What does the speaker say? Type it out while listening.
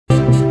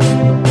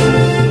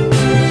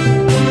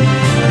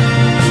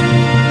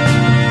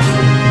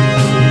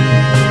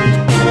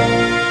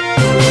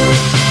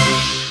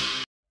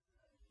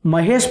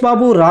మహేష్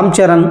బాబు, రామ్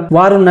చరణ్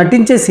వారు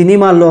నటించే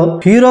సినిమాల్లో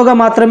హీరోగా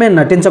మాత్రమే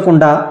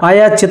నటించకుండా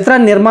ఆయా చిత్ర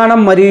నిర్మాణం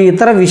మరియు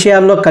ఇతర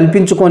విషయాల్లో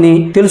కల్పించుకొని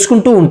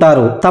తెలుసుకుంటూ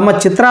ఉంటారు. తమ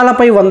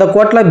చిత్రాలపై 100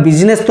 కోట్ల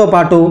బిజినెస్ తో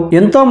పాటు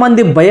ఎంతో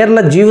మంది బయర్ల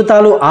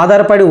జీవితాలు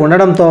ఆధారపడి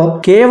ఉండడంతో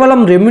కేవలం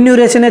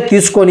రెమ్యునరేషనే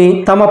తీసుకొని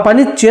తమ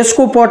పని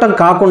చేసుకోపోవటం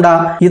కాకుండా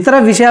ఇతర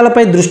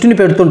విషయాలపై దృష్టిని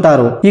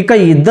పెడుతుంటారు. ఇక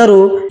ఇద్దరు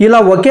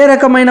ఇలా ఒకే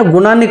రకమైన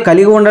గుణాన్ని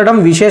కలిగి ఉండడం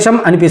విశేషం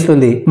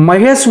అనిపిస్తుంది.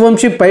 మహేష్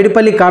వంశీ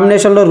పైడిపల్లి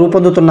కాంబినేషన్ లో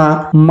రూపొందుతున్న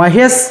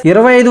మహేష్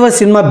 25వ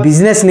సినిమా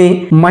బిజినెస్ ని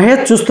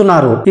మహేష్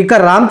చూస్తున్నారు. ఇక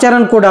రామ్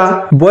చరణ్ కూడా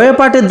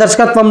బోయపాటి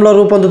దర్శకత్వంలో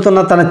రూపొందుతున్న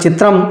తన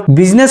చిత్రం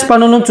బిజినెస్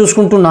పనులను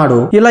చూసుకుంటున్నాడు.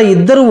 ఇలా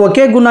ఇద్దరు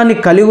ఒకే గుణాన్ని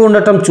కలిగి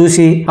ఉండటం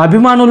చూసి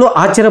అభిమానులు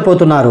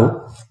ఆశ్చర్యపోతున్నారు.